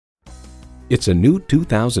It's a new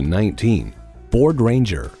 2019 Ford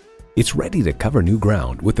Ranger. It's ready to cover new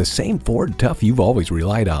ground with the same Ford tough you've always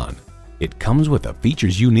relied on. It comes with the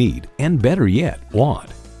features you need and, better yet, want.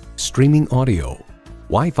 Streaming audio,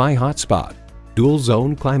 Wi-Fi hotspot, dual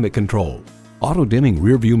zone climate control, auto-dimming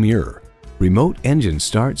rearview mirror, remote engine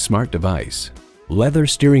start smart device, leather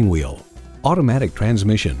steering wheel, automatic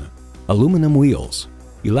transmission, aluminum wheels,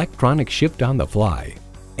 electronic shift on the fly,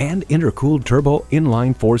 and intercooled turbo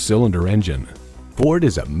inline 4-cylinder engine. Ford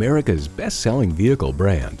is America's best-selling vehicle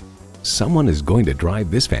brand. Someone is going to drive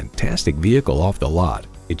this fantastic vehicle off the lot.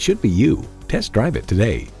 It should be you. Test drive it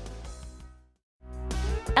today.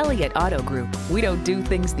 Elliott Auto Group. We don't do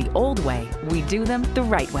things the old way, we do them the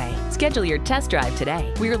right way. Schedule your test drive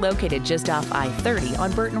today. We're located just off I-30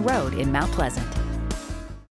 on Burton Road in Mount Pleasant.